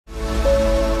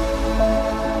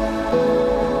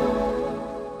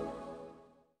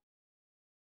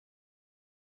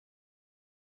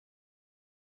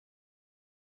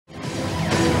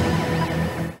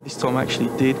time I actually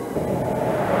did.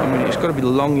 I mean, it's got to be the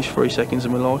longest 3 seconds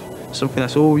of my life. Something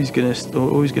that's always gonna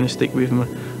stick with me,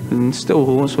 and still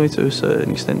haunts me to a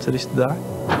certain extent to this day.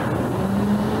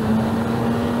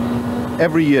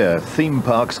 Every year, theme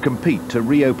parks compete to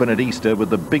reopen at Easter with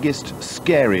the biggest,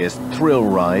 scariest thrill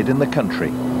ride in the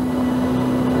country.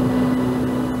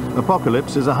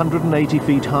 Apocalypse is 180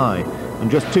 feet high, and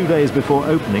just 2 days before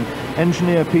opening,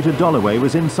 engineer Peter Dolloway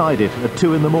was inside it at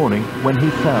 2 in the morning when he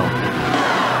fell.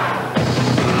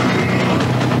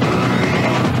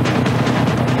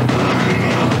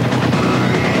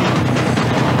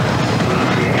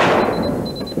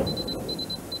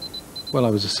 Well, I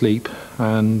was asleep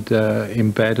and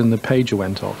in bed, and the pager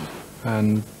went off,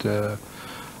 and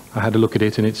I had a look at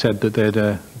it, and it said that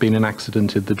there'd been an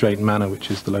accident at the Drayton Manor, which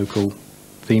is the local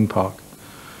theme park,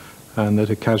 and that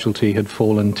a casualty had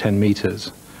fallen 10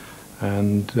 metres,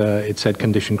 and it said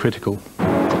condition critical.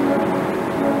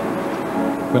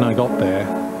 When I got there,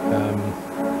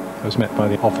 I was met by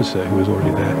the officer who was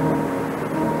already there,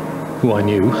 who I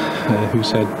knew, who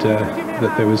said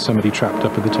that there was somebody trapped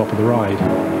up at the top of the ride.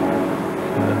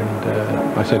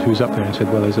 And I said, who's up there? And he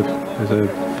said, well, there's a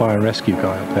fire and rescue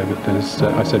guy up there, but there's,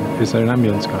 I said, is there an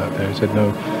ambulance guy up there? He said,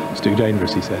 no, it's too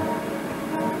dangerous, he said.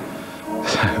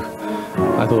 So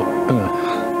I thought,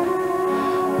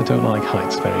 I don't like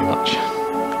heights very much.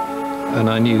 And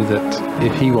I knew that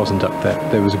if he wasn't up there,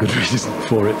 there was a good reason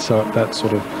for it, so that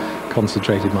sort of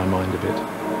concentrated my mind a bit.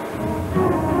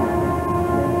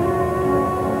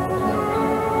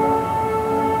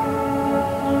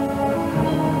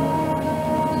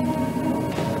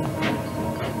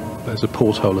 There's a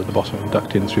porthole at the bottom. I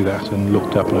ducked in through that and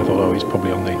looked up, and I thought, oh, he's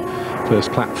probably on the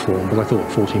first platform, but I thought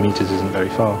 40 metres isn't very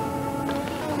far.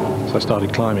 So I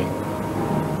started climbing.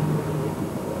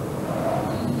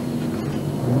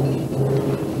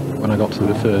 When I got to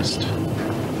the first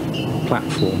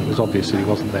platform, it was obvious that he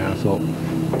wasn't there. I thought,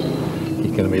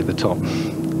 he's going to be at the top.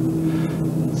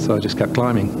 So I just kept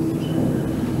climbing.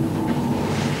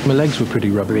 My legs were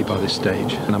pretty rubbery by this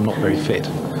stage, and I'm not very fit.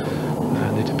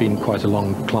 It had been quite a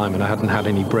long climb, and I hadn't had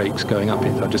any breaks going up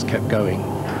it. I just kept going.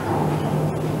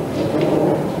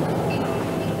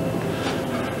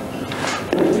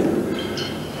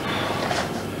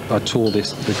 I tore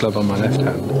the glove on my left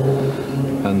hand,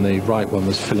 and the right one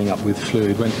was filling up with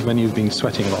fluid. When you've been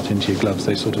sweating a lot into your gloves,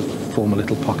 they sort of form a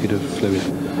little pocket of fluid.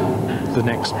 The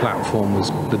next platform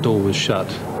the door was shut,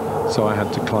 so I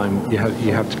had to climb. You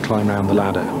have to climb around the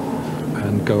ladder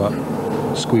and go up,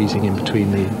 squeezing in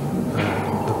between the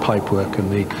pipework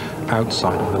and the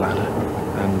outside of the ladder,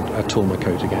 and I tore my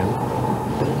coat again.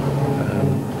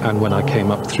 And when I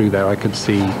came up through there, I could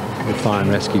see the fire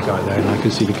and rescue guy there, and I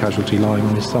could see the casualty lying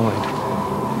on his side.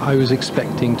 I was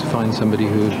expecting to find somebody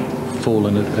who had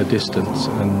fallen at a distance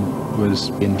and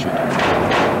was injured.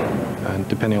 And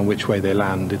depending on which way they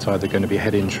land, it's either going to be a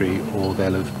head injury or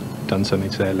they'll have done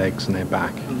something to their legs and their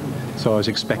back. So I was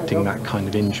expecting that kind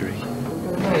of injury.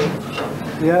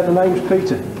 Yeah, the name's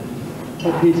Peter.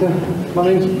 Hi Peter, my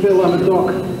name's Phil, I'm a doc.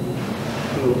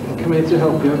 I'll come here to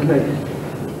help you, okay?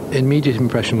 Immediate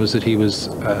impression was that he was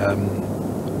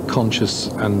conscious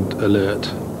and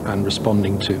alert and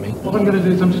responding to me. What I'm going to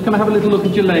do is I'm just going to have a little look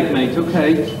at your leg, mate,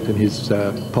 okay? And his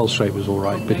pulse rate was all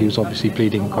right, but he was obviously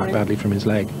bleeding quite badly from his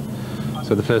leg.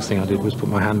 So the first thing I did was put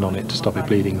my hand on it to stop it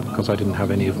bleeding, because I didn't have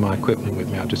any of my equipment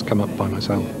with me. I'd just come up by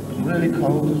myself. Really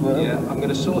cold as well. Yeah, I'm going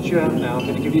to sort you out now. I'm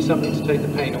going to give you something to take the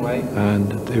pain away.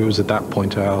 And it was at that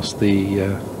point I asked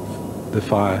the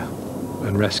fire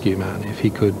and rescue man if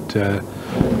he could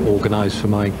organise for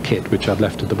my kit, which I'd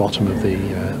left at the bottom of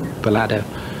the ladder,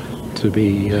 to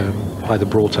be either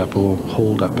brought up or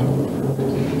hauled up.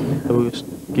 I will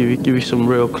give you some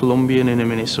real Colombian in a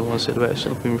minute. Someone said about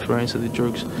stopping referring to the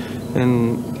drugs,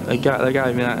 and they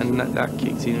gave me that, and that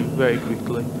kicked in very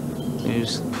quickly.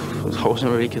 I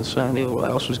wasn't really concerned what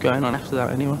else was going on after that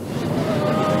anyway.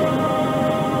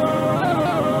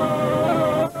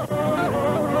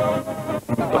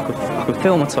 I could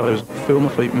feel my toes, feel my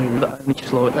feet moving, but only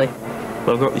slightly.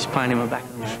 But I've got this pain in my back,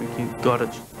 and I'm just thinking, God, I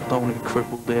just don't want to be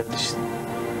crippled there. As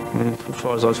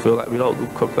far as I feel, that'd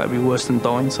be worse than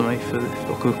dying to me. If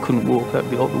I couldn't walk, that'd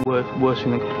be like the worst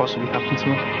thing that could possibly happen to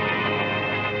me.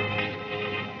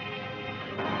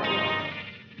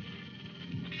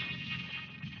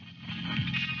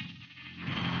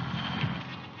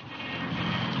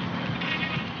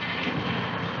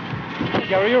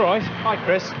 Gary, you all right? Hi,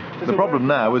 Chris. The problem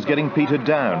now was getting Peter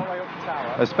down.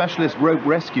 A specialist rope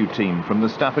rescue team from the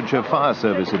Staffordshire Fire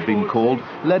Service had been called,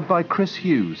 led by Chris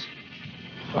Hughes.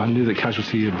 I knew that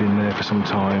casualty had been there for some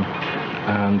time,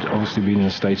 and obviously been in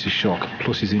a state of shock,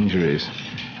 plus his injuries.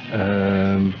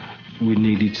 we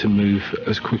needed to move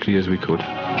as quickly as we could.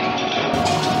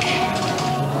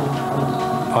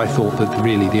 I thought that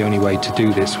really the only way to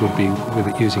do this would be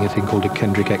with using a thing called a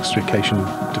Kendrick extrication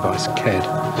device, KED.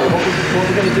 What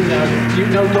we're going to do now, do you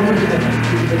know Dominic?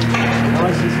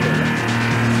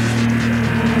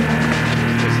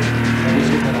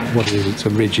 What it is, it's a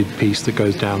rigid piece that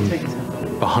goes down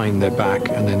behind their back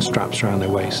and then straps around their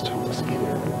waist.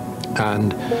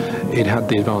 And it had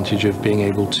the advantage of being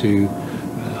able to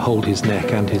hold his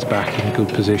neck and his back in good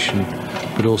position,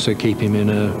 but also keep him in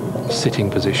a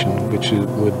sitting position, which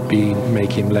would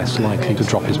make him less likely to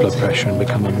drop his blood pressure and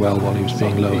become unwell while he was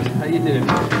being lowered. How you doing?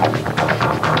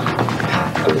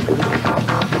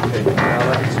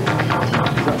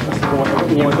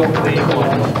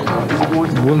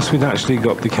 Once we'd actually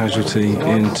got the casualty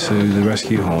into the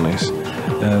rescue harness,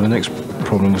 the next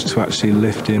problem was to actually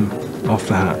lift him off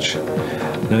the hatch.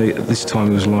 Now, at this time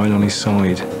he was lying on his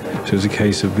side, so it was a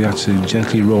case of we had to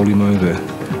gently roll him over,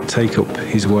 take up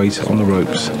his weight on the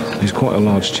ropes. He's quite a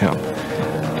large chap.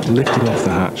 Lift him off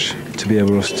the hatch to be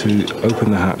able to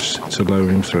open the hatch to lower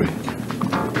him through.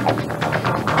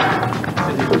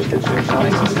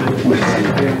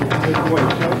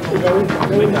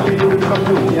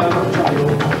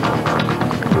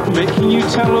 Can you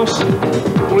tell us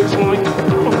what it's like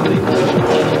properly?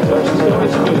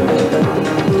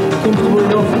 Comfortable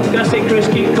enough. That's it, Chris.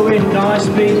 Keep going. Nice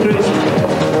speed, Chris.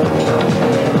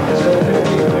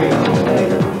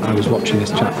 I was watching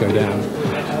this chap go down.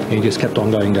 He just kept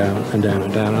on going down and down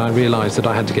and down, and I realised that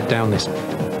I had to get down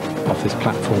off this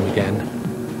platform again.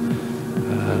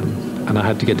 And I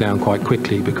had to get down quite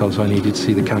quickly because I needed to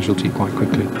see the casualty quite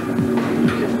quickly.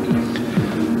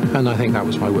 And I think that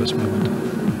was my worst moment.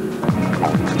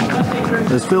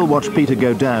 As Phil watched Peter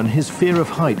go down, his fear of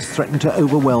heights threatened to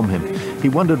overwhelm him. He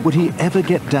wondered, would he ever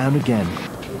get down again?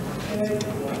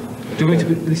 Do you want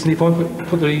me to listen if I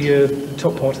put the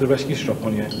top part of the rescue strap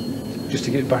on you, just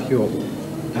to get back you up?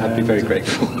 I'd be very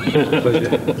grateful.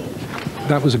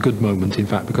 That was a good moment, in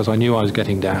fact, because I knew I was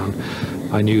getting down.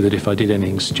 I knew that if I did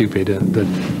anything stupid, that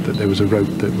there was a rope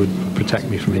that would protect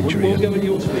me from injury.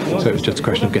 So it was just a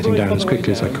question of getting down as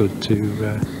quickly as I could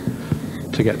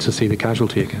to get to see the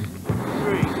casualty again.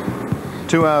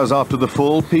 2 hours after the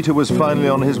fall, Peter was finally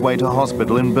on his way to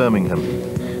hospital in Birmingham.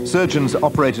 Surgeons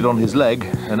operated on his leg,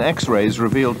 and X-rays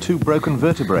revealed 2 broken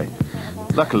vertebrae.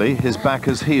 Luckily, his back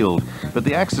has healed, but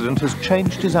the accident has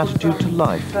changed his attitude to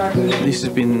life. This has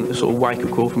been a sort of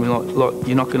wake-up call for me, like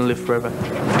you're not going to live forever.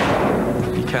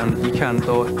 You can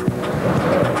die.